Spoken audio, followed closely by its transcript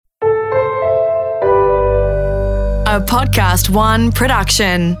a Podcast One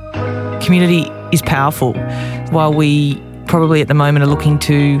production. Community is powerful. While we probably at the moment are looking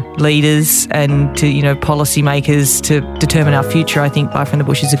to leaders and to, policy makers to determine our future, I think Buy from the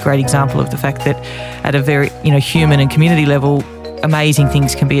Bush is a great example of the fact that at a very, human and community level, amazing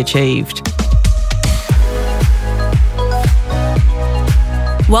things can be achieved.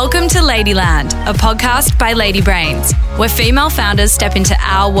 Welcome to Ladyland, a podcast by Lady Brains, where female founders step into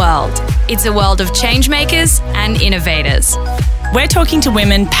our world. It's a world of change makers and innovators. We're talking to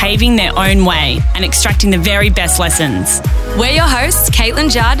women paving their own way and extracting the very best lessons. We're your hosts,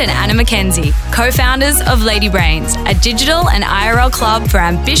 Caitlin Judd and Anna McKenzie, co-founders of Lady Brains, a digital and IRL club for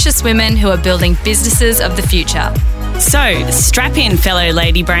ambitious women who are building businesses of the future. So strap in, fellow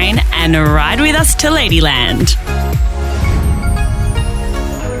Lady Brain, and ride with us to Ladyland.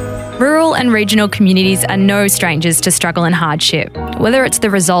 Rural and regional communities are no strangers to struggle and hardship, whether it's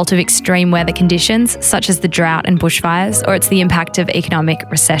the result of extreme weather conditions, such as the drought and bushfires, or it's the impact of economic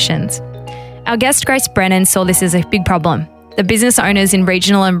recessions. Our guest, Brennan, saw this as a big problem. The business owners in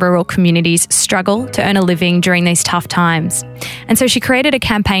regional and rural communities struggle to earn a living during these tough times. And so she created a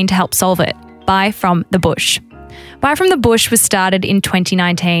campaign to help solve it, Buy from the Bush. Buy from the Bush was started in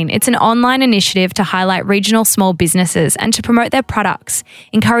 2019. It's an online initiative to highlight regional small businesses and to promote their products,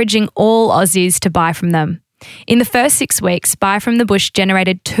 encouraging all Aussies to buy from them. In the first 6 weeks, Buy from the Bush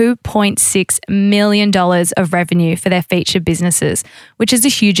generated $2.6 million of revenue for their featured businesses, which is a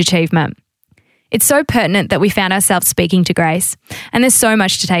huge achievement. It's so pertinent that we found ourselves speaking to Grace, and there's so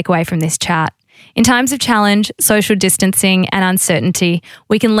much to take away from this chat. In times of challenge, social distancing and uncertainty,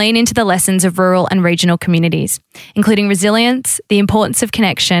 we can lean into the lessons of rural and regional communities, including resilience, the importance of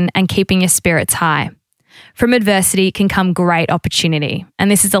connection, and keeping your spirits high. From adversity can come great opportunity,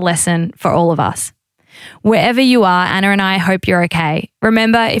 and this is a lesson for all of us. Wherever you are, Anna and I hope you're okay.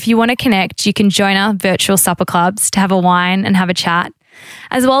 Remember, if you want to connect, you can join our virtual supper clubs to have a wine and have a chat,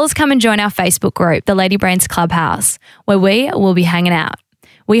 as well as come and join our Facebook group, the Lady Brains Clubhouse, where we will be hanging out.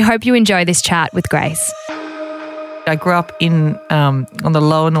 We hope you enjoy this chat with Grace. I grew up on the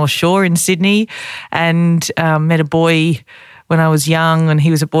lower North Shore in Sydney and met a boy when I was young, and he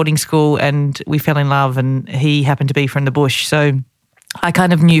was at boarding school, and we fell in love, and he happened to be from the bush. So I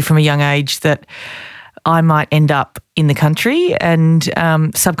kind of knew from a young age that I might end up in the country, and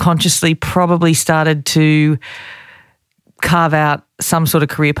subconsciously probably started to carve out some sort of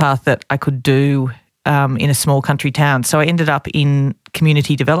career path that I could do in a small country town. So I ended up in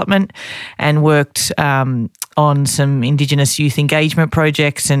community development and worked on some Indigenous youth engagement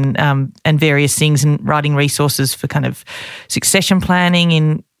projects and various things, and writing resources for kind of succession planning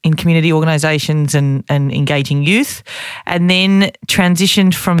in community organisations and engaging youth, and then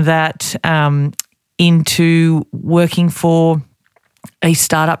transitioned from that into working for a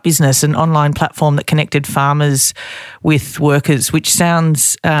startup business, an online platform that connected farmers with workers, which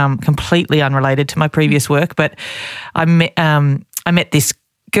sounds completely unrelated to my previous work. But I met this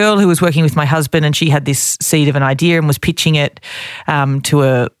girl who was working with my husband, and she had this seed of an idea and was pitching it to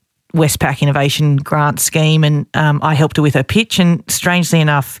a Westpac Innovation Grant scheme, and I helped her with her pitch. And strangely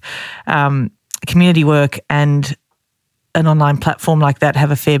enough, community work and an online platform like that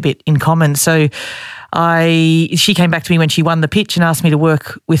have a fair bit in common. So she came back to me when she won the pitch and asked me to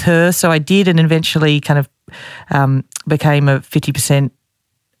work with her. So I did, and eventually kind of became a 50%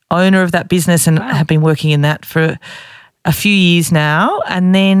 owner of that business, and have been working in that for a few years now,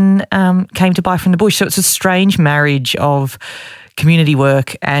 and then came to Buy from the Bush. So it's a strange marriage of community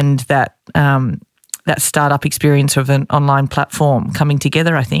work and that startup experience of an online platform coming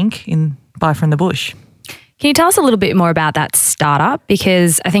together, I think, in Buy from the Bush. Can you tell us a little bit more about that startup?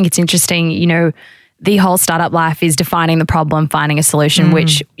 Because I think it's interesting, the whole startup life is defining the problem, finding a solution,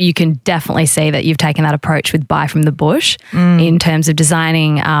 which you can definitely see that you've taken that approach with Buy from the Bush in terms of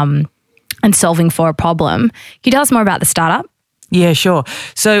designing and solving for a problem. Can you tell us more about the startup? Yeah, sure.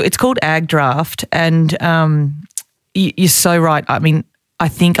 So it's called Ag Draft, and you're so right. I mean, I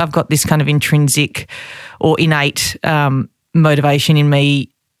think I've got this kind of intrinsic or innate motivation in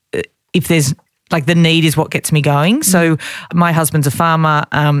me. If there's the need is what gets me going. So my husband's a farmer.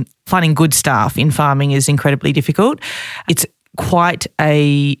 Finding good staff in farming is incredibly difficult. It's quite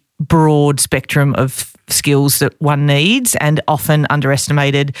a broad spectrum of skills that one needs, and often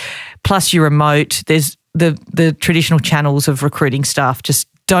underestimated. Plus you're remote. There's the traditional channels of recruiting staff just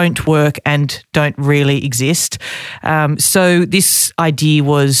don't work and don't really exist. So this idea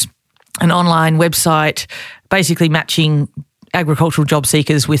was an online website basically matching agricultural job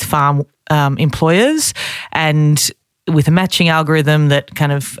seekers with farm employers, and with a matching algorithm that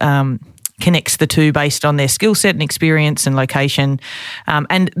kind of connects the two based on their skill set and experience and location.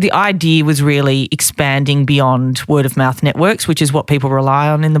 And the idea was really expanding beyond word of mouth networks, which is what people rely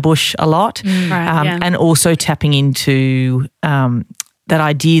on in the bush a lot. And also tapping into that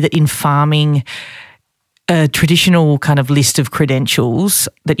idea that in farming, a traditional kind of list of credentials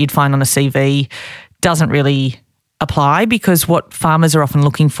that you'd find on a CV doesn't really apply, because what farmers are often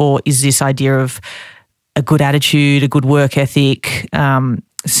looking for is this idea of a good attitude, a good work ethic,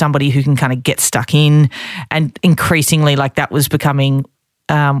 somebody who can kind of get stuck in. And increasingly, like, that was becoming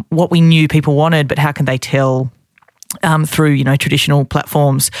what we knew people wanted, but how can they tell through, traditional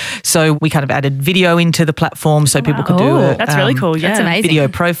platforms? So we kind of added video into the platform so people could do a that's really cool. Yeah, that's amazing. Video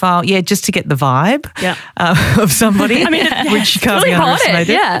profile. Yeah, just to get the vibe of somebody, which can't be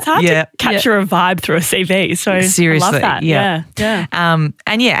underestimated. It's hard to capture a vibe through a CV. So seriously, I love that. Yeah.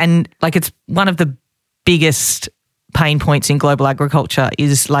 And like, it's one of the biggest pain points in global agriculture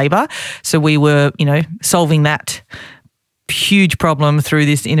is labour. So we were, solving that huge problem through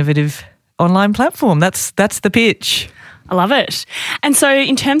this innovative online platform. That's the pitch. I love it. And so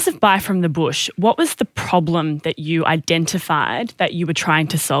in terms of Buy from the Bush, what was the problem that you identified that you were trying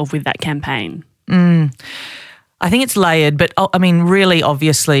to solve with that campaign? I think it's layered, but really,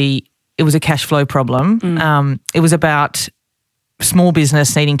 obviously, it was a cash flow problem. It was about small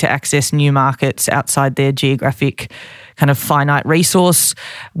business needing to access new markets outside their geographic kind of finite resource,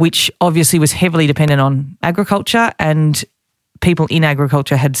 which obviously was heavily dependent on agriculture, and people in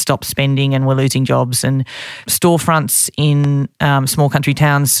agriculture had stopped spending and were losing jobs, and storefronts in small country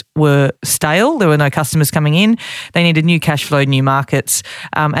towns were stale. There were no customers coming in. They needed new cash flow, new markets,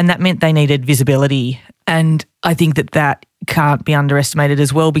 and that meant they needed visibility. And I think that can't be underestimated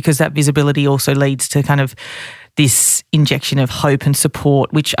as well, because that visibility also leads to kind of this injection of hope and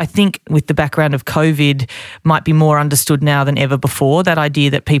support, which I think with the background of COVID might be more understood now than ever before. That idea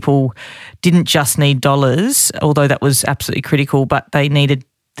that people didn't just need dollars, although that was absolutely critical, but they needed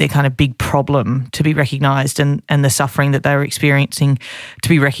their kind of big problem to be recognised, and the suffering that they were experiencing to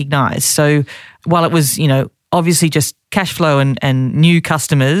be recognised. So while it was, obviously just cash flow and new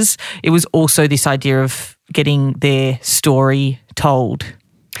customers, it was also this idea of getting their story told.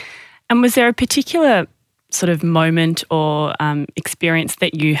 And was there a particular sort of moment or experience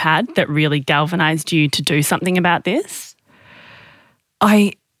that you had that really galvanised you to do something about this?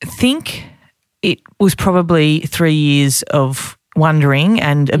 I think it was probably 3 years of wondering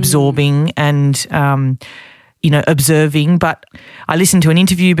and absorbing and, observing. But I listened to an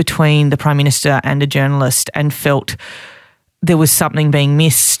interview between the Prime Minister and a journalist and felt there was something being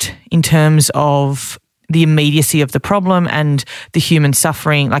missed in terms of the immediacy of the problem and the human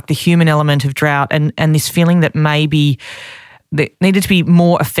suffering, like the human element of drought, and this feeling that maybe there needed to be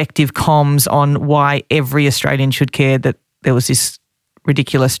more effective comms on why every Australian should care that there was this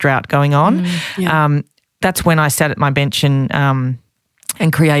ridiculous drought going on. That's when I sat at my bench and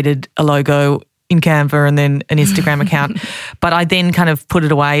created a logo in Canva and then an Instagram account. But I then kind of put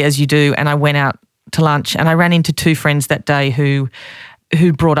it away, as you do, and I went out to lunch, and I ran into two friends that day who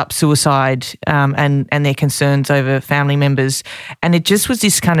brought up suicide and their concerns over family members. And it just was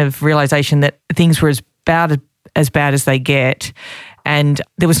this kind of realisation that things were as bad as they get, and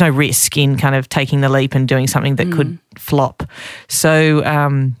there was no risk in kind of taking the leap and doing something that could flop. So,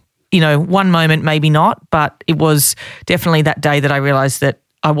 one moment maybe not, but it was definitely that day that I realised that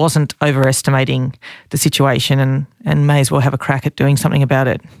I wasn't overestimating the situation and may as well have a crack at doing something about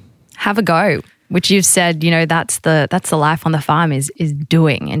it. Have a go. Which you've said, that's the life on the farm is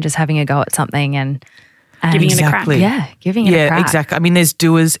doing and just having a go at something and giving it a crack. Yeah, giving it a crack. Yeah, exactly. I mean, there's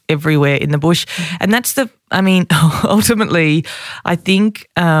doers everywhere in the bush. And that's ultimately, I think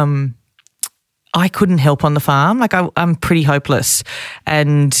I couldn't help on the farm. Like I'm pretty hopeless,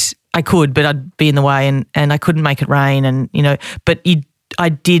 and I could, but I'd be in the way and I couldn't make it rain, and, but I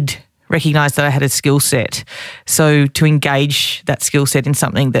did recognise that I had a skill set. So to engage that skill set in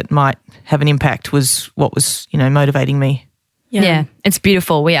something that might have an impact was what was, motivating me. Yeah, it's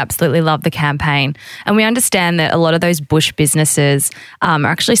beautiful. We absolutely love the campaign. And we understand that a lot of those bush businesses are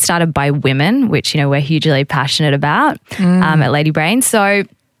actually started by women, which, we're hugely passionate about at Lady Brain. So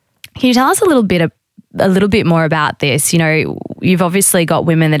can you tell us a little bit more about this? You've obviously got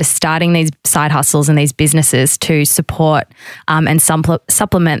women that are starting these side hustles and these businesses to support and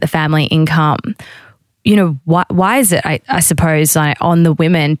supplement the family income. Why is it, I suppose, on the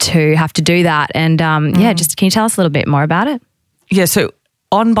women to have to do that? And just can you tell us a little bit more about it? Yeah, so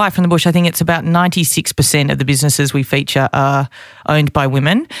on Buy from the Bush, I think it's about 96% of the businesses we feature are owned by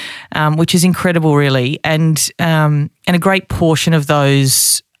women, which is incredible, really. And a great portion of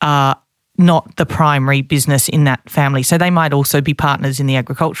those are not the primary business in that family. So they might also be partners in the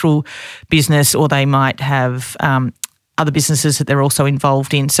agricultural business, or they might have other businesses that they're also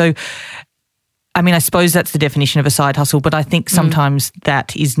involved in. So, I mean, I suppose that's the definition of a side hustle, but I think sometimes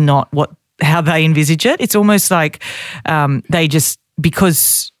that is not how they envisage it. It's almost like they just,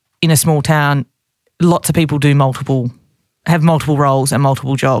 because in a small town, lots of people have multiple roles and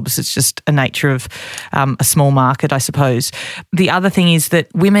multiple jobs. It's just a nature of a small market, I suppose. The other thing is that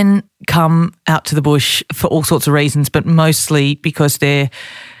women come out to the bush for all sorts of reasons, but mostly because they're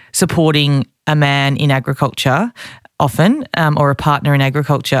supporting a man in agriculture often, or a partner in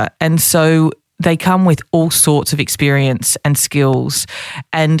agriculture. And so they come with all sorts of experience and skills.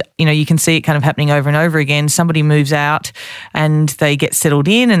 And, you can see it kind of happening over and over again. Somebody moves out and they get settled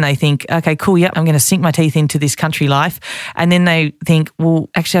in and they think, okay, cool, yep, I'm going to sink my teeth into this country life. And then they think, well,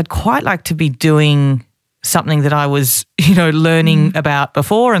 actually, I'd quite like to be doing something that I was, learning about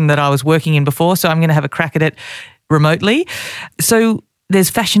before and that I was working in before. So I'm going to have a crack at it remotely. So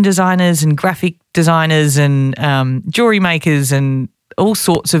there's fashion designers and graphic designers and jewelry makers and all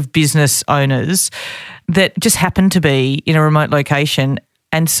sorts of business owners that just happen to be in a remote location.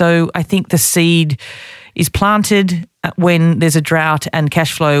 And so I think the seed is planted when there's a drought and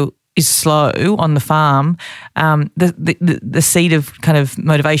cash flow is slow on the farm. The seed of kind of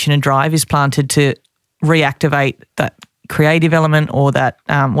motivation and drive is planted to reactivate that creative element or that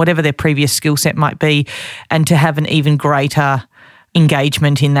whatever their previous skill set might be, and to have an even greater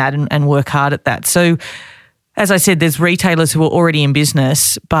engagement in that and work hard at that. So as I said, there's retailers who are already in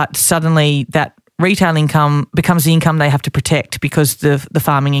business, but suddenly that retail income becomes the income they have to protect because the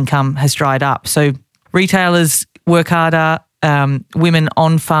farming income has dried up. So retailers work harder, women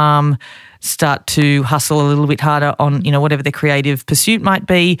on farm start to hustle a little bit harder on, whatever their creative pursuit might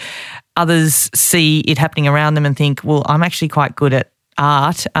be. Others see it happening around them and think, well, I'm actually quite good at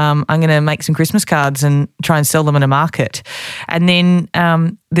art. I'm going to make some Christmas cards and try and sell them in a market. And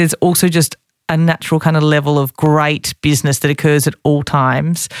then there's also just a natural kind of level of great business that occurs at all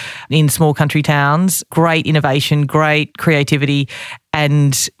times in small country towns, great innovation, great creativity,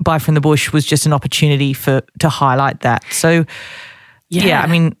 and Buy from the Bush was just an opportunity to highlight that. So, yeah, I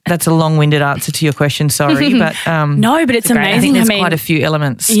mean, that's a long-winded answer to your question, sorry. But no, but it's amazing. I think there's quite a few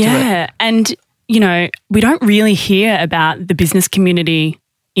elements to it. Yeah, and, we don't really hear about the business community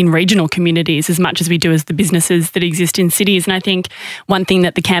in regional communities as much as we do as the businesses that exist in cities. And I think one thing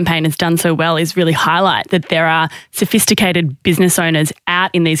that the campaign has done so well is really highlight that there are sophisticated business owners out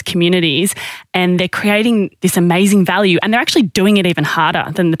in these communities and they're creating this amazing value, and they're actually doing it even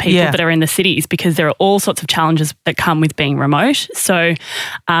harder than the people that are in the cities because there are all sorts of challenges that come with being remote. So,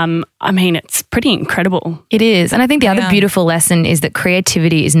 I mean, it's pretty incredible. It is. And I think the other beautiful lesson is that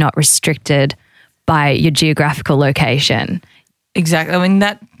creativity is not restricted by your geographical location. Exactly. I mean,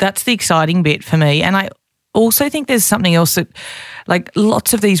 that's the exciting bit for me. And I also think there's something else that, like,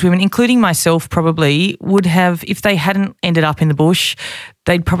 lots of these women, including myself probably, would have, if they hadn't ended up in the bush,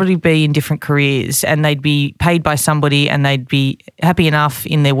 they'd probably be in different careers and they'd be paid by somebody and they'd be happy enough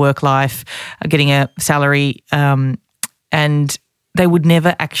in their work life, getting a salary, and they would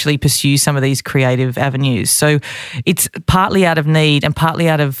never actually pursue some of these creative avenues. So it's partly out of need and partly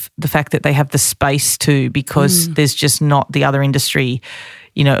out of the fact that they have the space to, because there's just not the other industry,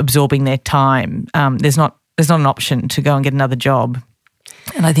 absorbing their time. There's not an option to go and get another job.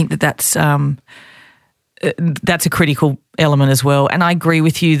 And I think that's a critical element as well. And I agree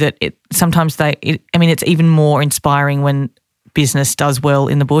with you that it's even more inspiring when business does well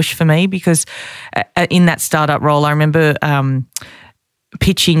in the bush for me, because in that startup role, I remember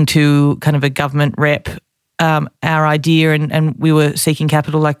pitching to kind of a government rep our idea, and we were seeking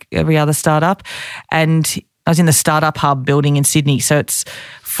capital like every other startup. And I was in the Startup Hub building in Sydney, so it's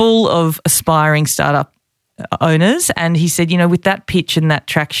full of aspiring startup owners. And he said, with that pitch and that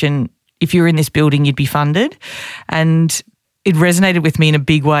traction, if you were in this building, you'd be funded. And it resonated with me in a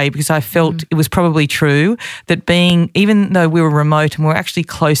big way because I felt it was probably true that even though we were remote and we were actually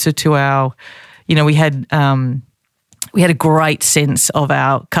closer to our, we had a great sense of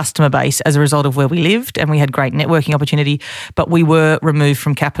our customer base as a result of where we lived, and we had great networking opportunity, but we were removed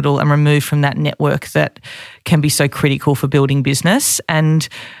from capital and removed from that network that can be so critical for building business. And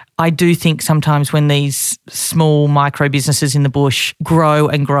I do think sometimes when these small micro businesses in the bush grow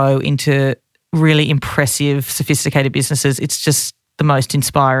and grow into really impressive, sophisticated businesses, it's just the most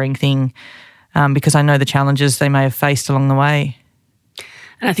inspiring thing, because I know the challenges they may have faced along the way.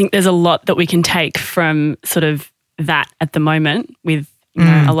 And I think there's a lot that we can take from sort of that at the moment with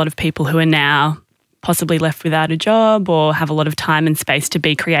a lot of people who are now possibly left without a job or have a lot of time and space to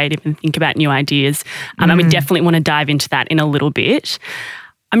be creative and think about new ideas. And we definitely want to dive into that in a little bit.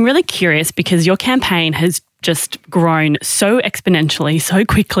 I'm really curious because your campaign has just grown so exponentially, so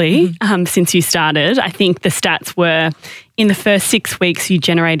quickly since you started. I think the stats were in the first 6 weeks, you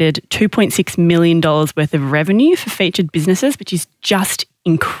generated $2.6 million worth of revenue for featured businesses, which is just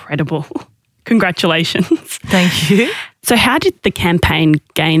incredible. Congratulations. Thank you. So how did the campaign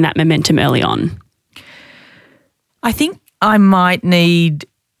gain that momentum early on? I think I might need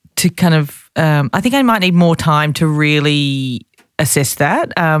to I think I might need more time to really assess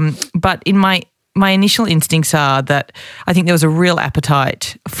that. But in my initial instincts are that I think there was a real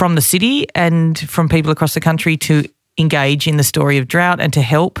appetite from the city and from people across the country to engage in the story of drought and to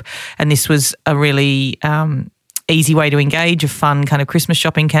help. And this was a really easy way to engage, a fun kind of Christmas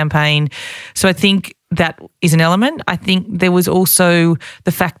shopping campaign. So I think that is an element. I think there was also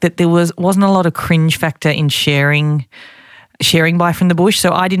the fact that there wasn't a lot of cringe factor in sharing Buy from the Bush.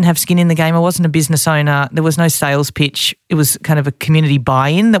 So I didn't have skin in the game. I wasn't a business owner. There was no sales pitch. It was kind of a community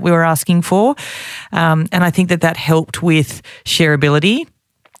buy-in that we were asking for. And I think that helped with shareability.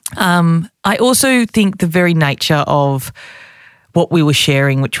 I also think the very nature of what we were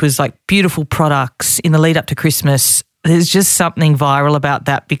sharing, which was like beautiful products in the lead up to Christmas, there's just something viral about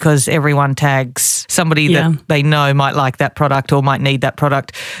that because everyone tags somebody that they know might like that product or might need that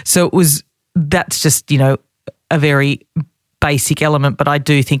product. So that's just, a very basic element, but I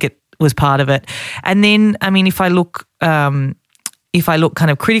do think it was part of it. And then, I mean, if I look kind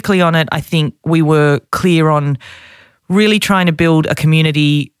of critically on it, I think we were clear on really trying to build a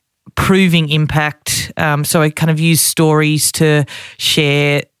community proving impact. So I kind of used stories to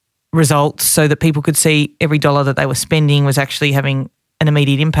share results so that people could see every dollar that they were spending was actually having an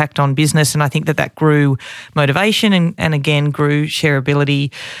immediate impact on business. And I think that grew motivation and again, grew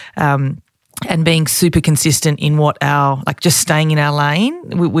shareability. And being super consistent in just staying in our lane.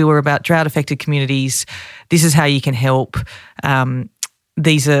 We were about drought-affected communities. This is how you can help.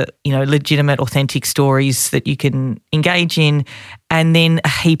 These are, legitimate, authentic stories that you can engage in, and then a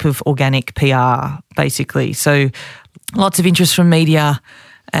heap of organic PR, basically. So lots of interest from media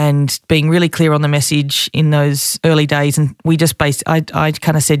and being really clear on the message in those early days. And we just I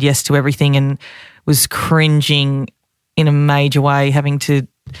kind of said yes to everything and was cringing in a major way, having to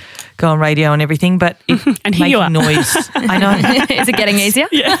go on radio and everything, but and here making noise. I know. Is it getting easier?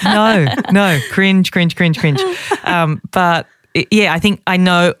 Yeah. No, cringe. But I think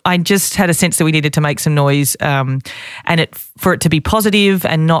I just had a sense that we needed to make some noise and for it to be positive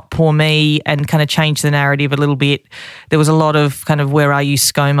and not poor me and kind of change the narrative a little bit. There was a lot of kind of where are you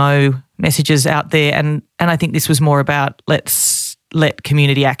ScoMo messages out there and I think this was more about let's let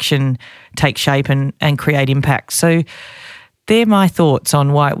community action take shape and create impact. So they're my thoughts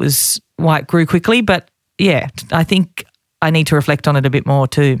on why it grew quickly. But yeah, I think I need to reflect on it a bit more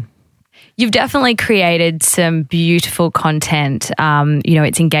too. You've definitely created some beautiful content.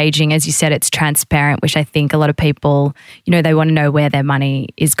 It's engaging. As you said, it's transparent, which I think a lot of people, they want to know where their money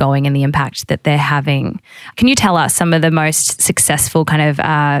is going and the impact that they're having. Can you tell us some of the most successful kind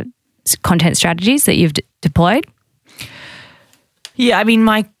of content strategies that you've deployed? Yeah, I mean,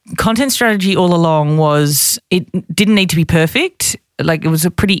 my content strategy all along was it didn't need to be perfect. Like it was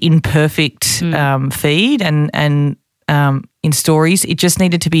a pretty imperfect feed and in stories. It just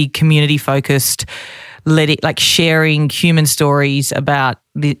needed to be community focused, sharing human stories about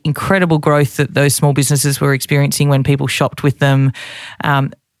the incredible growth that those small businesses were experiencing when people shopped with them.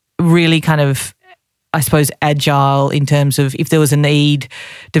 Really kind of, I suppose, agile in terms of if there was a need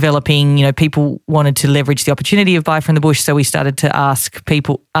developing, people wanted to leverage the opportunity of Buy from the Bush. So we started to ask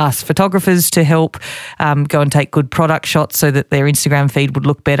photographers to help go and take good product shots so that their Instagram feed would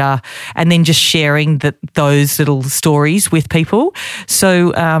look better, and then just sharing those little stories with people.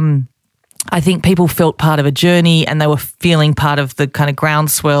 So I think people felt part of a journey and they were feeling part of the kind of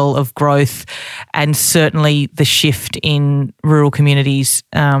groundswell of growth and certainly the shift in rural communities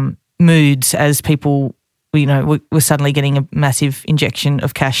moods as people, were suddenly getting a massive injection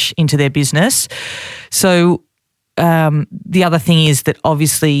of cash into their business. So the other thing is that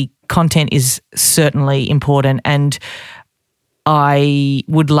obviously content is certainly important and I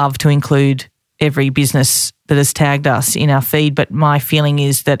would love to include every business that has tagged us in our feed, but my feeling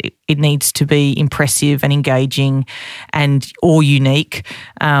is that it needs to be impressive and engaging or unique.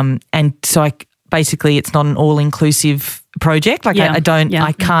 And so basically it's not an all-inclusive project.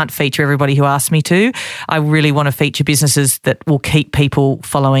 I can't feature everybody who asks me to. I really want to feature businesses that will keep people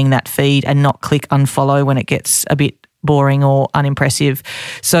following that feed and not click unfollow when it gets a bit boring or unimpressive.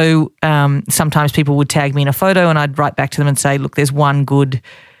 So sometimes people would tag me in a photo and I'd write back to them and say, look, there's one good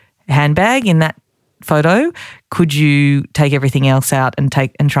handbag in that photo. Could you take everything else out and try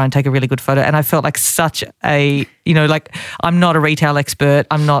and take a really good photo? And I felt like such a, like I'm not a retail expert.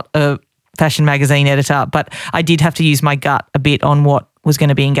 I'm not a fashion magazine editor, but I did have to use my gut a bit on what was going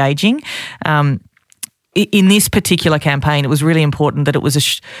to be engaging. In this particular campaign, it was really important that it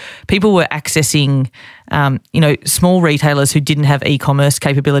was people were accessing, small retailers who didn't have e-commerce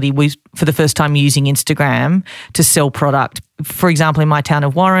capability for the first time using Instagram to sell product. For example, in my town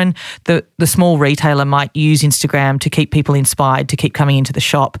of Warren, the small retailer might use Instagram to keep people inspired to keep coming into the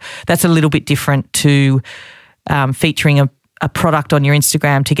shop. That's a little bit different to featuring a product on your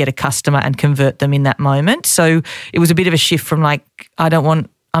Instagram to get a customer and convert them in that moment. So it was a bit of a shift from like,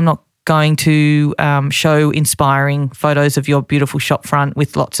 I'm not going to show inspiring photos of your beautiful shop front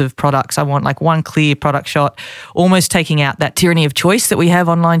with lots of products. I want like one clear product shot, almost taking out that tyranny of choice that we have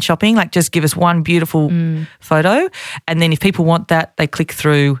online shopping. Like just give us one beautiful photo. And then if people want that, they click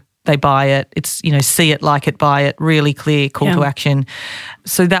through, they buy it. It's, see it, like it, buy it, really clear call to action.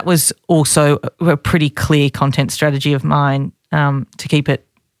 So that was also a pretty clear content strategy of mine to keep it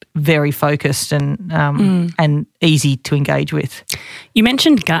very focused and easy to engage with. You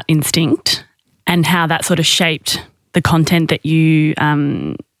mentioned gut instinct and how that sort of shaped the content that you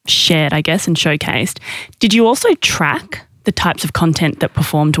shared, I guess, and showcased. Did you also track the types of content that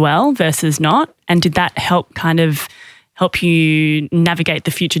performed well versus not? And did that help you navigate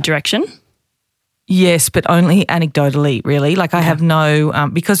the future direction? Yes, but only anecdotally, really. Like I have no,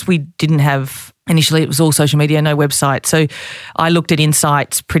 because we didn't have, initially it was all social media, no website. So I looked at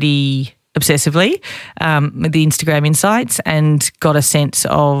insights pretty obsessively, the Instagram insights, and got a sense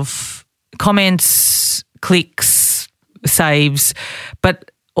of comments, clicks, saves,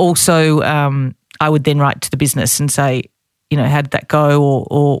 but also I would then write to the business and say, how did that go,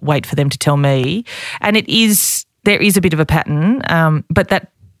 or wait for them to tell me. And there is a bit of a pattern, but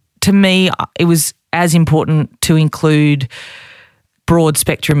that to me, it was as important to include broad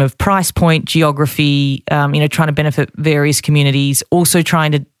spectrum of price point, geography, trying to benefit various communities, also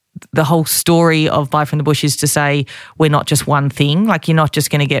the whole story of Buy from the Bush is to say we're not just one thing. Like you're not just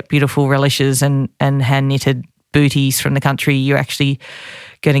going to get beautiful relishes and hand-knitted booties from the country. You're actually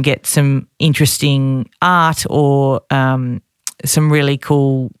going to get some interesting art or some really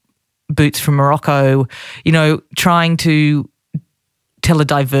cool boots from Morocco, trying to tell a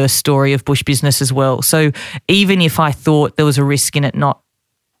diverse story of bush business as well. So even if I thought there was a risk in it not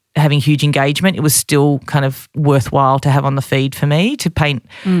having huge engagement, it was still kind of worthwhile to have on the feed for me to paint,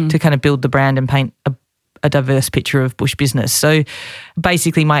 to kind of build the brand and paint a diverse picture of bush business. So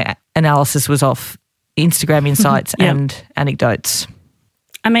basically my analysis was off Instagram insights and anecdotes.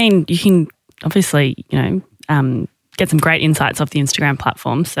 I mean, you can obviously, get some great insights off the Instagram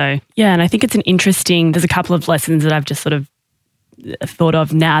platform. So yeah, and I think there's a couple of lessons that I've just sort of thought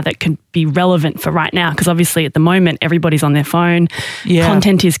of now that could be relevant for right now, because obviously at the moment everybody's on their phone.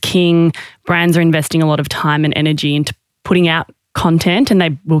 Content is king. Brands are investing a lot of time and energy into putting out content, and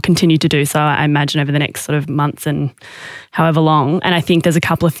they will continue to do so, I imagine, over the next sort of months and however long. And I think there's a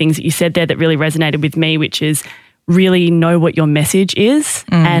couple of things that you said there that really resonated with me, which is really know what your message is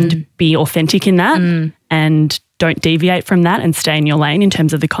and be authentic in that and don't deviate from that and stay in your lane in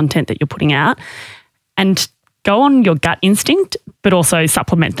terms of the content that you're putting out. And go on your gut instinct, but also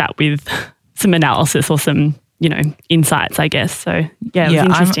supplement that with some analysis or some, insights, I guess. So, yeah, it was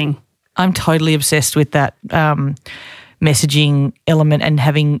interesting. I'm totally obsessed with that messaging element and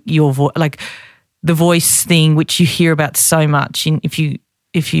having your voice, like the voice thing, which you hear about so much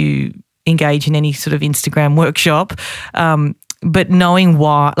if you engage in any sort of Instagram workshop, but knowing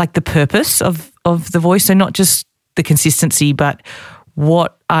why, like the purpose of the voice, so not just the consistency, but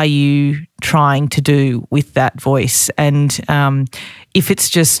what are you trying to do with that voice? And if it's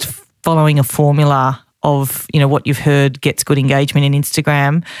just following a formula of, what you've heard gets good engagement in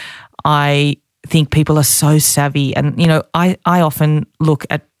Instagram, I think people are so savvy. And, I often look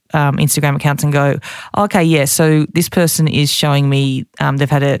at Instagram accounts and go, okay, yeah, so this person is showing me they've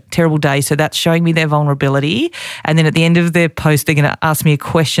had a terrible day, so that's showing me their vulnerability. And then at the end of their post, they're going to ask me a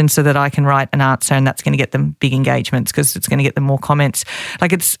question so that I can write an answer, and that's going to get them big engagements because it's going to get them more comments.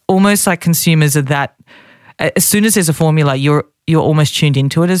 Like it's almost like consumers are that, as soon as there's a formula, you're almost tuned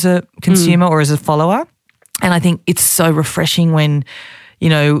into it as a consumer or as a follower. And I think it's so refreshing when,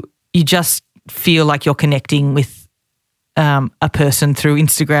 you just feel like you're connecting with a person through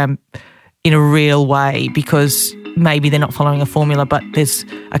Instagram in a real way, because maybe they're not following a formula, but there's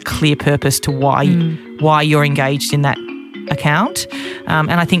a clear purpose to why you're engaged in that account.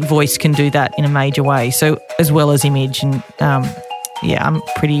 And I think voice can do that in a major way. So as well as image, and I'm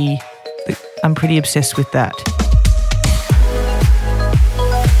pretty obsessed with that.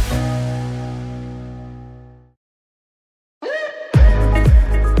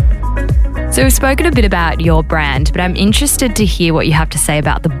 So we've spoken a bit about your brand, but I'm interested to hear what you have to say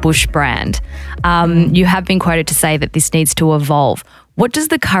about the Bush brand. You have been quoted to say that this needs to evolve. What does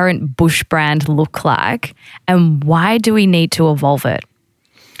the current Bush brand look like, and why do we need to evolve it?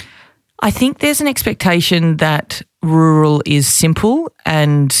 I think there's an expectation that rural is simple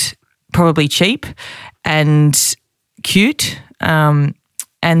and probably cheap and cute, and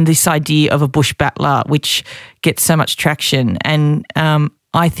this idea of a bush battler, which gets so much traction. And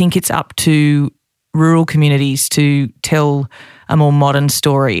I think it's up to rural communities to tell a more modern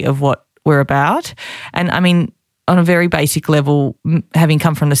story of what we're about. And I mean, on a very basic level, having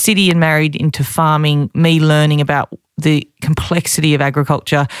come from the city and married into farming, me learning about the complexity of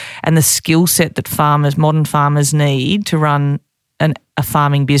agriculture and the skill set that modern farmers need to run a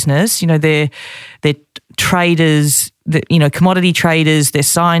farming business. You know, they're traders, commodity traders, they're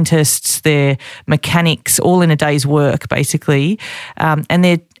scientists, they're mechanics, all in a day's work, basically. And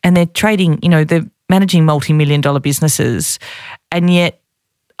they're trading, they're managing multi-million-dollar businesses. And yet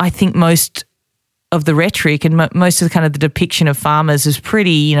I think most of the rhetoric and most of the kind of the depiction of farmers is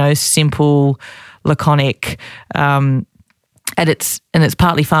pretty, simple, laconic, and it's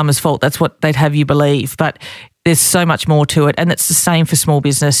partly farmers' fault. That's what they'd have you believe. But there's so much more to it, and it's the same for small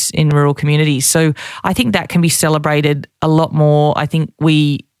business in rural communities. So I think that can be celebrated a lot more. I think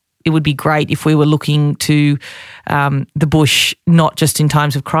it would be great if we were looking to the bush not just in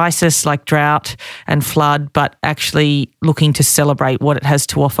times of crisis like drought and flood, but actually looking to celebrate what it has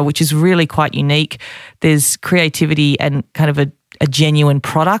to offer, which is really quite unique. There's creativity and kind of a genuine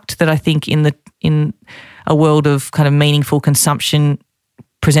product that I think in a world of kind of meaningful consumption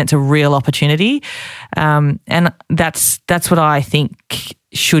presents a real opportunity. And that's what I think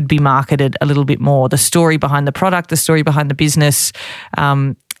should be marketed a little bit more. The story behind the product, the story behind the business,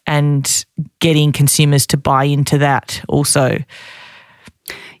 and getting consumers to buy into that also.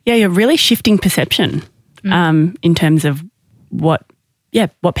 Yeah, you're really shifting perception in terms of what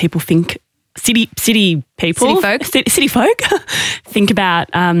people think. City folk think about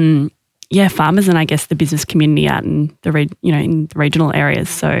farmers and I guess the business community out in the in the regional areas.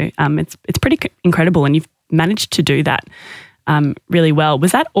 So it's pretty incredible, and you've managed to do that really well.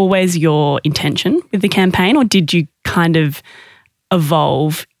 Was that always your intention with the campaign, or did you kind of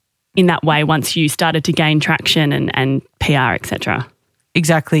evolve in that way once you started to gain traction and PR, etc.?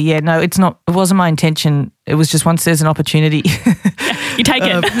 Exactly. Yeah. No, it wasn't my intention. It was just once there's an opportunity. You take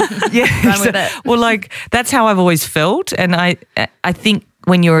it. Yeah. Run with it. Well, that's how I've always felt. And I think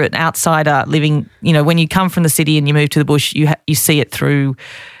when you're an outsider living, when you come from the city and you move to the bush, you see it through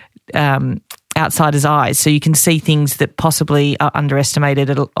outsiders' eyes. So you can see things that possibly are underestimated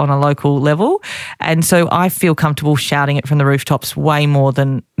on a local level. And so I feel comfortable shouting it from the rooftops way more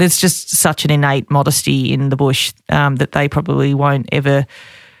than there's just such an innate modesty in the bush that they probably won't ever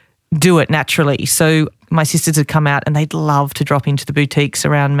do it naturally. So my sisters had come out and they'd love to drop into the boutiques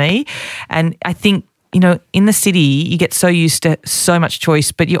around me. And I think, in the city, you get so used to so much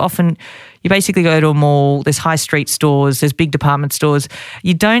choice, but you basically go to a mall, there's high street stores, there's big department stores.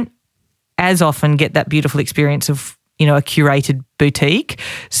 You don't as often get that beautiful experience of, a curated boutique.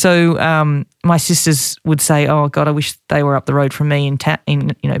 So my sisters would say, oh, God, I wish they were up the road from me back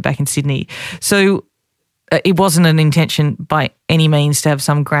in Sydney. So it wasn't an intention by any means to have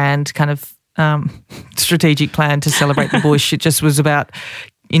some grand kind of strategic plan to celebrate the bush. It just was about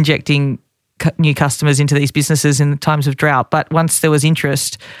injecting new customers into these businesses in times of drought. But once there was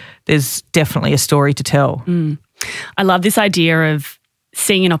interest, there's definitely a story to tell. I love this idea of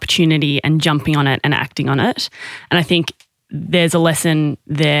seeing an opportunity and jumping on it and acting on it. And I think there's a lesson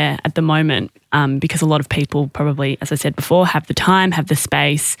there at the moment because a lot of people probably, as I said before, have the time, have the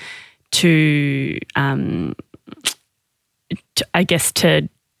space to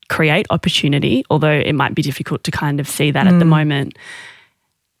create opportunity, although it might be difficult to kind of see that at the moment.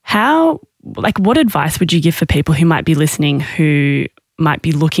 What advice would you give for people who might be listening, who might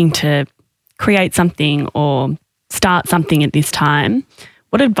be looking to create something or start something at this time?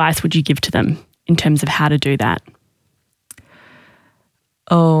 What advice would you give to them in terms of how to do that?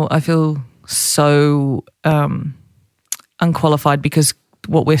 Oh, I feel so unqualified because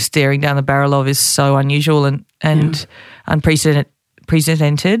what we're staring down the barrel of is so unusual and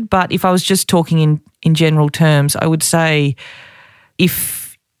unprecedented. But if I was just talking in general terms, I would say if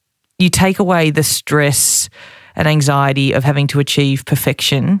you take away the stress and anxiety of having to achieve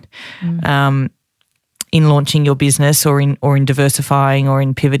perfection in launching your business or in diversifying or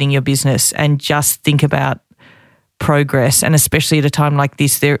in pivoting your business, and just think about progress, and especially at a time like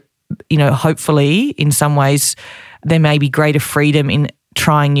this, there, hopefully in some ways there may be greater freedom in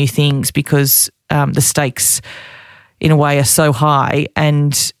trying new things because the stakes in a way are so high,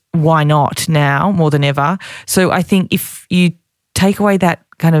 and why not now more than ever? So I think if you take away that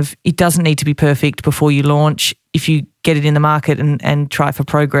kind of, it doesn't need to be perfect before you launch, if you get it in the market and try for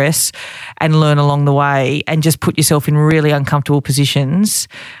progress and learn along the way and just put yourself in really uncomfortable positions,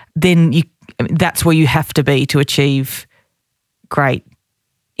 then that's where you have to be to achieve great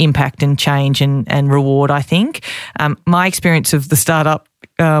impact and change and reward, I think. My experience of the startup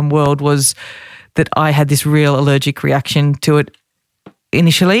world was that I had this real allergic reaction to it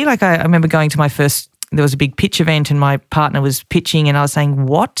initially. Like I remember going to there was a big pitch event and my partner was pitching and I was saying,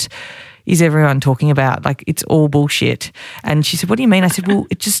 what is everyone talking about? Like, it's all bullshit. And she said, what do you mean? I said, well,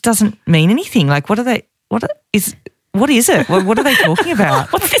 it just doesn't mean anything. Like, what is it? What are they talking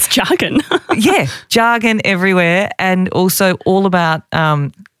about? What's this jargon? Yeah, jargon everywhere, and also all about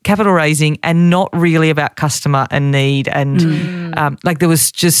capital raising and not really about customer and need. And like there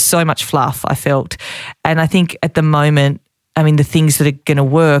was just so much fluff, I felt. And I think at the moment, I mean, the things that are going to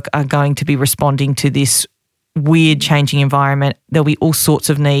work are going to be responding to this weird changing environment. There'll be all sorts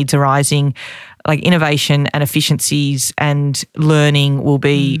of needs arising, like innovation and efficiencies and learning will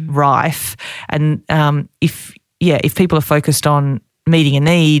be rife. And if people are focused on meeting a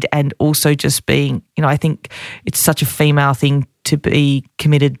need and also just being, I think it's such a female thing to be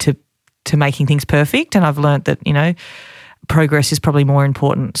committed to making things perfect. And I've learned that, progress is probably more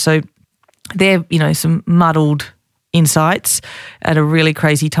important. So they're, some muddled insights at a really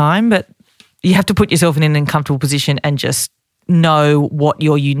crazy time, but you have to put yourself in an uncomfortable position and just know what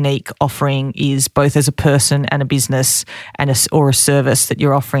your unique offering is, both as a person and a business or a service that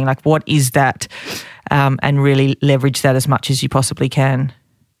you're offering. Like, what is that? And really leverage that as much as you possibly can.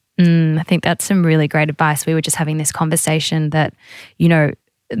 I think that's some really great advice. We were just having this conversation that,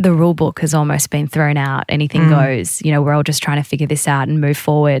 the rule book has almost been thrown out. Anything goes. We're all just trying to figure this out and move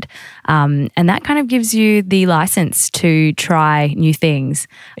forward. And that kind of gives you the license to try new things.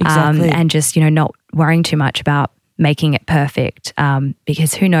 Exactly. And just, not worrying too much about making it perfect,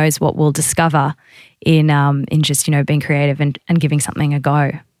 because who knows what we'll discover in just, being creative and giving something a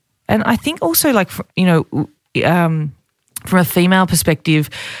go. And I think also, like, from a female perspective,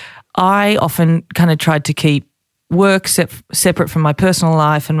 I often kind of tried to keep work separate from my personal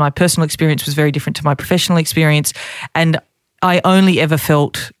life, and my personal experience was very different to my professional experience. And I only ever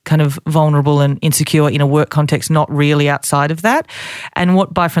felt kind of vulnerable and insecure in a work context, not really outside of that. And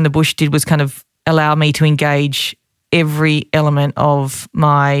what Buy From the Bush did was kind of allow me to engage every element of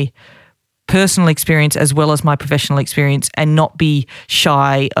my personal experience as well as my professional experience and not be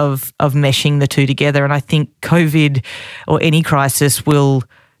shy of meshing the two together. And I think COVID or any crisis will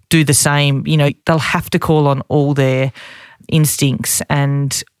do the same. They'll have to call on all their instincts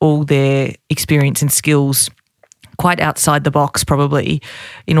and all their experience and skills quite outside the box probably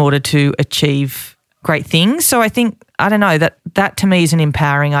in order to achieve great things. So I think, I don't know, that to me is an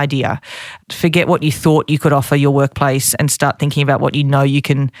empowering idea. Forget what you thought you could offer your workplace and start thinking about what you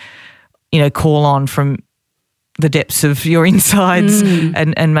can call on from the depths of your insides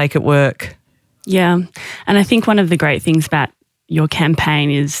and make it work. Yeah. And I think one of the great things about your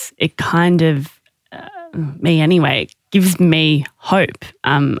campaign is it kind of, me anyway, gives me hope.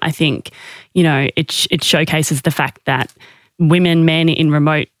 I think, it showcases the fact that women, men in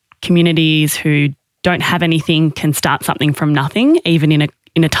remote communities who don't have anything can start something from nothing, even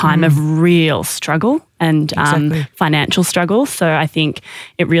in a time of real struggle and financial struggle. So I think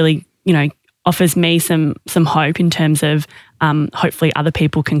it really, offers me some hope in terms of hopefully other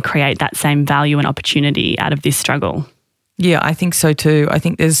people can create that same value and opportunity out of this struggle. Yeah, I think so too. I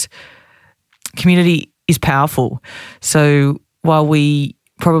think community is powerful. So while we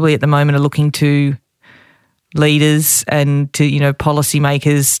probably at the moment are looking to leaders and to,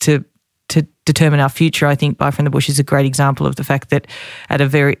 policymakers to determine our future, I think Buy From the Bush is a great example of the fact that at a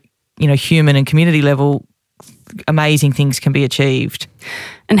very, human and community level, amazing things can be achieved.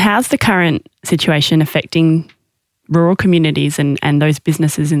 And how's the current situation affecting rural communities and those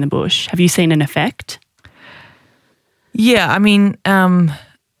businesses in the bush? Have you seen an effect? Yeah, I mean,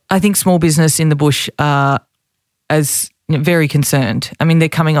 I think small business in the bush are very concerned. I mean, they're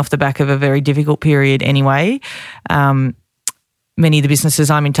coming off the back of a very difficult period anyway. Many of the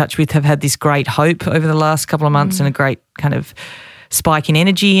businesses I'm in touch with have had this great hope over the last couple of months and a great kind of spike in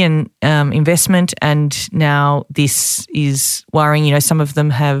energy and investment, and now this is worrying. Some of them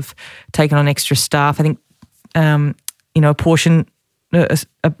have taken on extra staff. I think, a portion,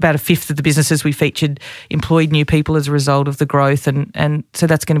 about a fifth of the businesses we featured employed new people as a result of the growth, and so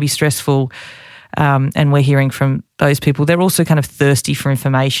that's going to be stressful. And we're hearing from those people. They're also kind of thirsty for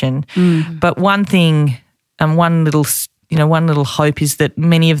information. But one thing, one little hope is that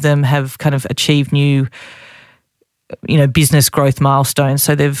many of them have kind of achieved new business growth milestones.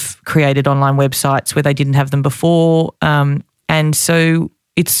 So they've created online websites where they didn't have them before. And so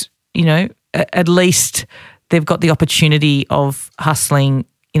it's, at least they've got the opportunity of hustling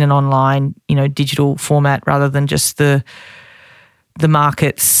in an online, digital format rather than just the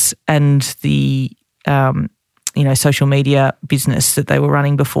markets and the, social media business that they were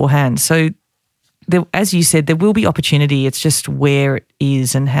running beforehand. So there, as you said, there will be opportunity. It's just where it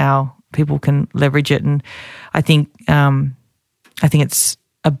is and how people can leverage it. And I think it's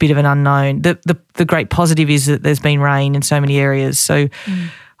a bit of an unknown. The great positive is that there's been rain in so many areas. So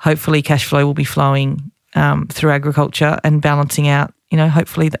hopefully cash flow will be flowing through agriculture and balancing out.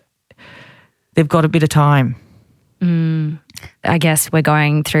 Hopefully that they've got a bit of time. I guess we're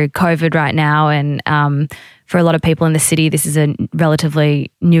going through COVID right now, and for a lot of people in the city, this is a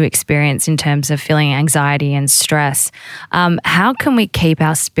relatively new experience in terms of feeling anxiety and stress. How can we keep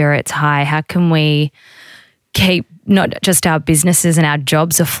our spirits high? How can we keep not just our businesses and our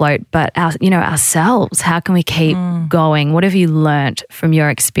jobs afloat, but ourselves? How can we keep going? What have you learnt from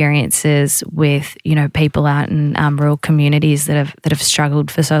your experiences with people out in rural communities that have struggled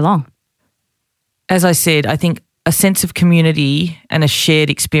for so long? As I said, I think a sense of community and a shared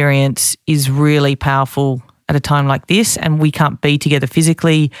experience is really powerful at a time like this, and we can't be together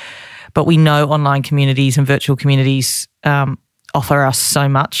physically, but we know online communities and virtual communities offer us so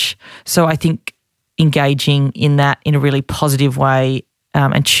much. So I think engaging in that in a really positive way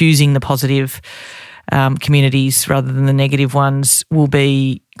and choosing the positive communities rather than the negative ones will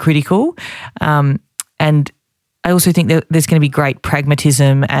be critical. And I also think that there's going to be great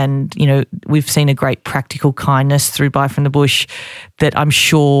pragmatism and, we've seen a great practical kindness through Buy from the Bush that I'm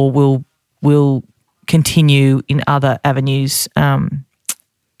sure will continue in other avenues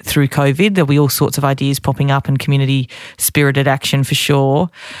through COVID. There'll be all sorts of ideas popping up and community-spirited action for sure.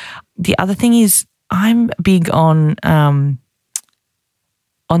 The other thing is I'm big on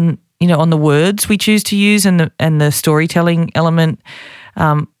the words we choose to use and the storytelling element.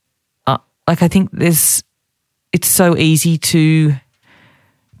 I think it's so easy to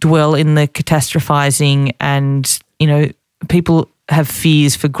dwell in the catastrophizing and, people have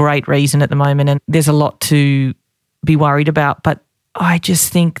fears for great reason at the moment and there's a lot to be worried about. But I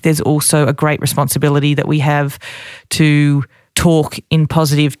just think there's also a great responsibility that we have to talk in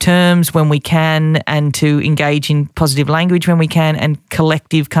positive terms when we can and to engage in positive language when we can and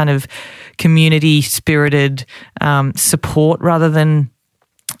collective kind of community-spirited support rather than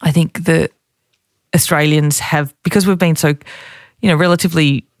I think the Australians have, because we've been so,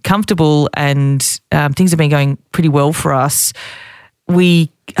 relatively comfortable and things have been going pretty well for us,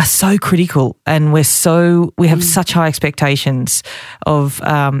 we are so critical and we have such high expectations of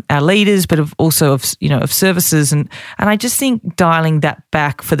our leaders, but also of services. And I just think dialing that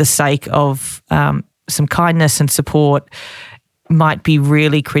back for the sake of some kindness and support might be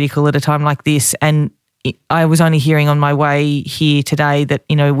really critical at a time like this. And I was only hearing on my way here today that,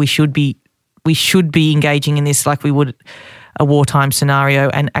 we should be engaging in this like we would a wartime scenario,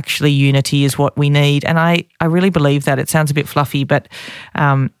 and actually unity is what we need. And I really believe that. It sounds a bit fluffy, but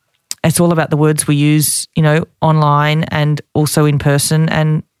it's all about the words we use, online and also in person,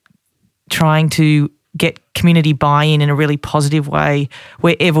 and trying to get community buy-in in a really positive way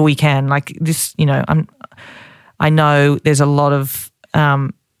wherever we can. Like this, I know there's a lot of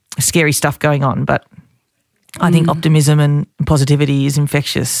scary stuff going on, but I think optimism and positivity is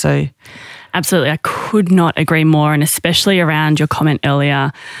infectious. So absolutely. I could not agree more, and especially around your comment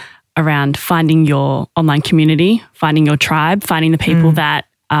earlier around finding your online community, finding your tribe, finding the people that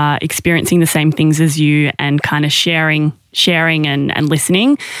are experiencing the same things as you and kind of sharing and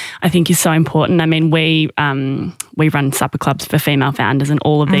listening, I think is so important. I mean, we run supper clubs for female founders, and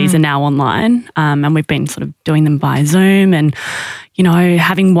all of these are now online, and we've been sort of doing them via Zoom and,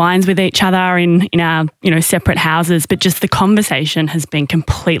 having wines with each other in our, separate houses. But just the conversation has been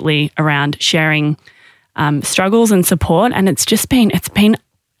completely around sharing struggles and support, and it's been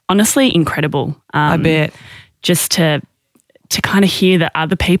honestly incredible. I bet. Just to kind of hear that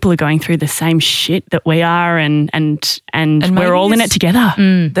other people are going through the same shit that we are, and we're all in it together.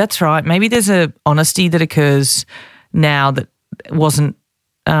 That's right. Maybe there's a honesty that occurs now that wasn't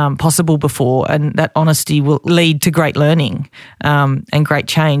possible before, and that honesty will lead to great learning and great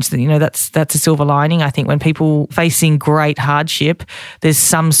change. That's a silver lining. I think when people facing great hardship, there's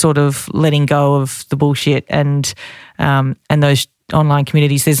some sort of letting go of the bullshit and those online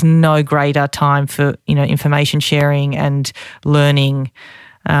communities. There's no greater time for information sharing and learning.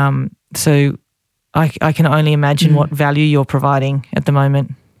 So I can only imagine what value you're providing at the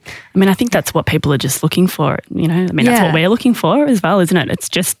moment. I mean, I think that's what people are just looking for. That's what we're looking for as well, isn't it? It's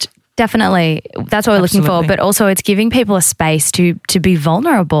just Definitely. That's what we're looking for. But also it's giving people a space to be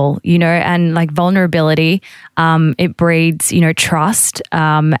vulnerable, and like vulnerability, it breeds, trust,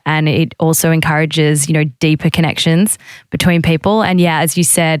 and it also encourages, deeper connections between people. And yeah, as you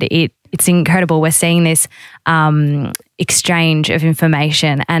said, it's incredible. We're seeing this exchange of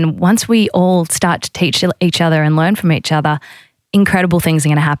information. And once we all start to teach each other and learn from each other, incredible things are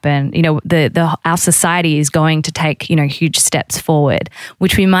going to happen. Our society is going to take, huge steps forward,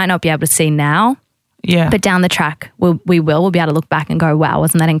 which we might not be able to see now. Yeah. But down the track, we'll be able to look back and go, wow,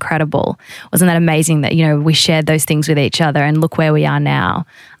 wasn't that incredible? Wasn't that amazing that, we shared those things with each other and look where we are now.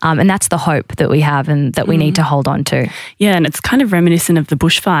 And that's the hope that we have and that we need to hold on to. Yeah, and it's kind of reminiscent of the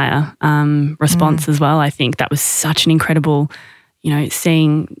bushfire response as well. I think that was such an incredible,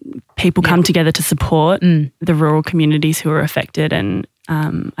 seeing people come together to support the rural communities who are affected. And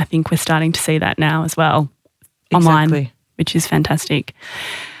I think we're starting to see that now as well online, which is fantastic.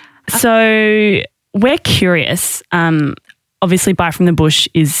 So we're curious. Obviously, Buy from the Bush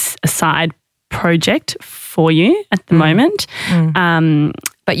is a side project for you at the moment.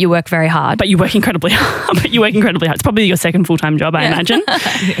 But you work very hard. But you work incredibly hard. It's probably your second full-time job, I imagine.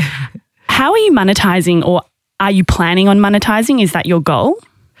 How are you monetizing, or are you planning on monetizing? Is that your goal?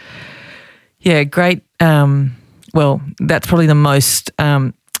 Yeah, great. Well, that's probably the most,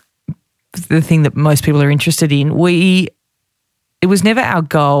 the thing that most people are interested in. It was never our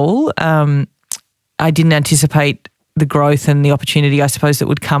goal. I didn't anticipate the growth and the opportunity, I suppose, that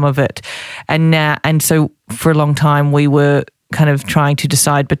would come of it. And so for a long time we were kind of trying to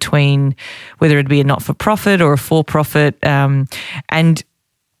decide between whether it'd be a not-for-profit or a for-profit. I'm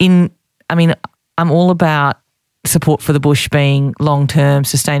all about support for the bush being long-term,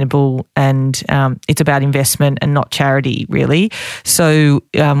 sustainable, and it's about investment and not charity, really. So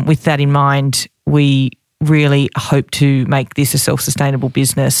with that in mind, we really hope to make this a self-sustainable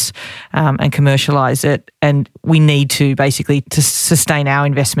business and commercialise it. And we need to basically to sustain our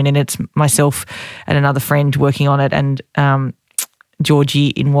investment in it. It's myself and another friend working on it, and Georgie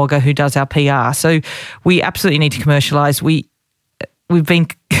in Wagga who does our PR. So we absolutely need to commercialise. We've been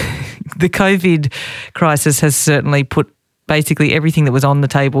the COVID crisis has certainly put basically everything that was on the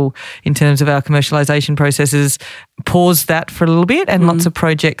table in terms of our commercialisation processes, paused that for a little bit, and lots of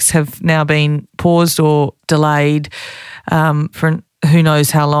projects have now been paused or delayed for who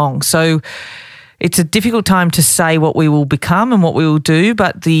knows how long. So it's a difficult time to say what we will become and what we will do,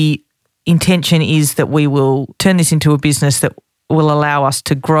 but the intention is that we will turn this into a business that will allow us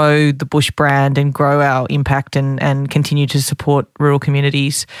to grow the bush brand and grow our impact and continue to support rural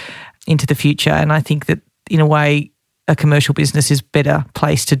communities into the future. And I think that in a way, a commercial business is better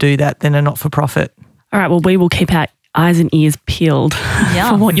placed to do that than a not-for-profit. All right, well, we will keep our eyes and ears peeled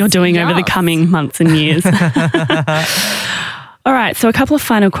for what you're doing over the coming months and years. All right, so a couple of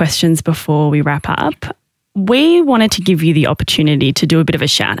final questions before we wrap up. We wanted to give you the opportunity to do a bit of a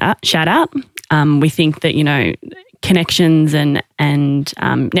shout out. We think that, connections and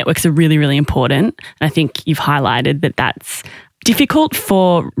networks are really, really important. And I think you've highlighted that that's difficult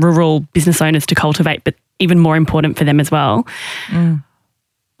for rural business owners to cultivate, but even more important for them as well.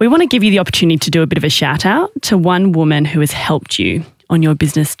 We want to give you the opportunity to do a bit of a shout out to one woman who has helped you on your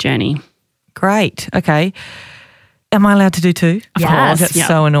business journey. Great. Okay. Am I allowed to do two? Of course. That's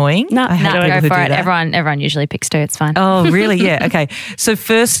so annoying. No, go for it. Everyone usually picks two. It's fine. Oh, really? Yeah. Okay. So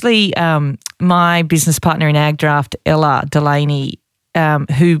firstly, my business partner in AgDraft, Ella Delaney,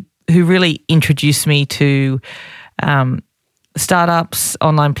 who really introduced me to startups,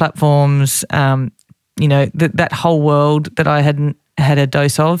 online platforms, that whole world that I hadn't had a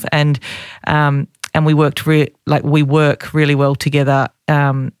dose of, and we work really well together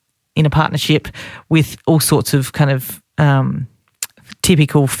in a partnership with all sorts of kind of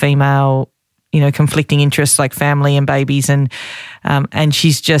typical female, conflicting interests like family and babies, and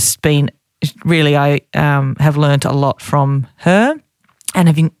she's just been really, I have learnt a lot from her and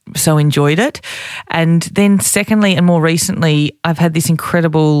have so enjoyed it. And then secondly, and more recently, I've had this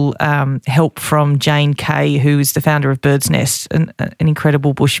incredible help from Jane Kay, who is the founder of Bird's Nest, an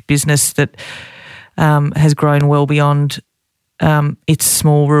incredible bush business that has grown well beyond its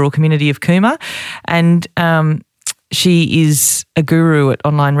small rural community of Cooma. And she is a guru at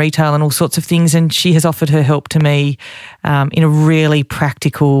online retail and all sorts of things, and she has offered her help to me in a really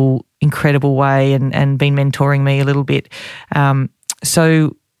practical, incredible way, and been mentoring me a little bit.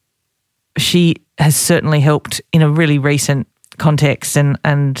 So she has certainly helped in a really recent context,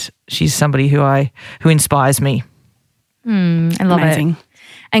 and she's somebody who inspires me. I love it.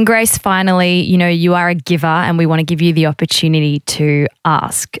 And Grace, finally, you are a giver, and we want to give you the opportunity to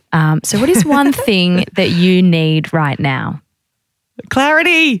ask. So what is one thing that you need right now?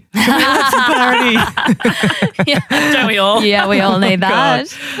 Clarity. Some clarity. Don't we all? Yeah, we all need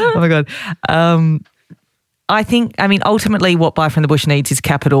that. Oh my God. Ultimately what Buy From the Bush needs is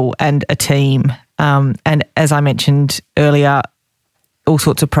capital and a team. And as I mentioned earlier, all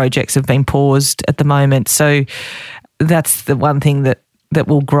sorts of projects have been paused at the moment. So that's the one thing that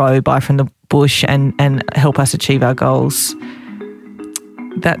will grow Buy From the Bush and help us achieve our goals.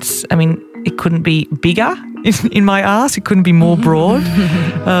 It couldn't be bigger in my ask. It couldn't be more broad.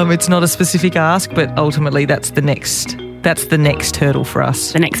 It's not a specific ask, but ultimately that's the next hurdle for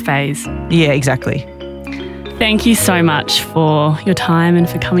us. The next phase. Yeah, exactly. Thank you so much for your time and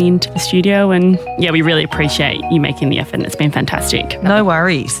for coming into the studio. And yeah, we really appreciate you making the effort and it's been fantastic. No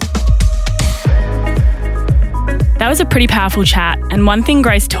worries. That was a pretty powerful chat, and one thing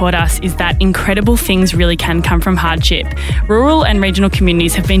Grace taught us is that incredible things really can come from hardship. Rural and regional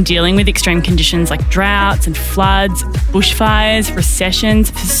communities have been dealing with extreme conditions like droughts and floods, bushfires,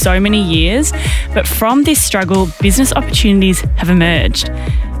 recessions for so many years, but from this struggle, business opportunities have emerged.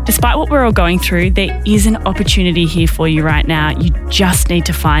 Despite what we're all going through, there is an opportunity here for you right now. You just need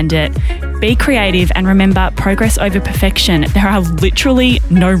to find it. Be creative and remember, progress over perfection. There are literally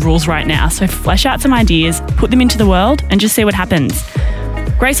no rules right now, so flesh out some ideas, put them into the world and just see what happens.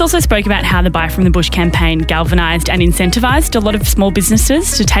 Grace also spoke about how the Buy From the Bush campaign galvanised and incentivised a lot of small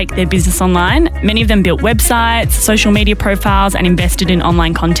businesses to take their business online. Many of them built websites, social media profiles and invested in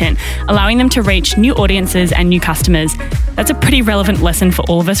online content, allowing them to reach new audiences and new customers. That's a pretty relevant lesson for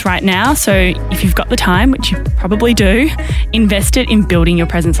all of us right now. So if you've got the time, which you probably do, invest it in building your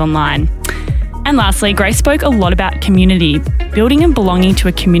presence online. And lastly, Grace spoke a lot about community. Building and belonging to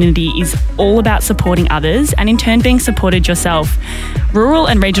a community is all about supporting others and in turn being supported yourself. Rural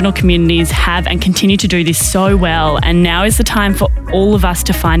and regional communities have and continue to do this so well, and now is the time for all of us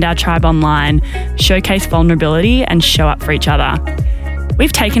to find our tribe online, showcase vulnerability and show up for each other.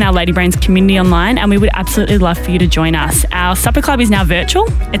 We've taken our Lady Brains community online and we would absolutely love for you to join us. Our supper club is now virtual.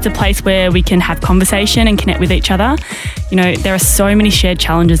 It's a place where we can have conversation and connect with each other. You know, there are so many shared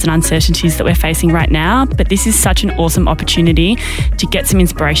challenges and uncertainties that we're facing right now, but this is such an awesome opportunity to get some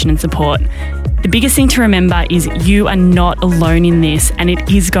inspiration and support. The biggest thing to remember is you are not alone in this and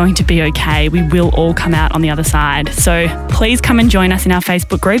it is going to be okay. We will all come out on the other side. So please come and join us in our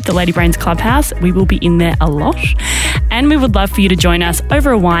Facebook group, the Lady Brains Clubhouse. We will be in there a lot. And we would love for you to join us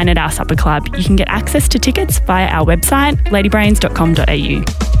over a wine at our supper club. You can get access to tickets via our website, ladybrains.com.au.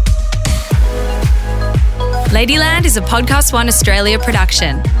 Ladyland is a Podcast One Australia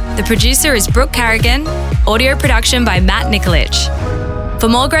production. The producer is Brooke Carrigan. Audio production by Matt Nikolic. For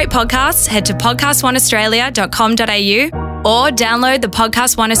more great podcasts, head to podcastoneaustralia.com.au or download the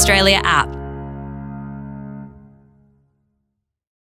Podcast One Australia app.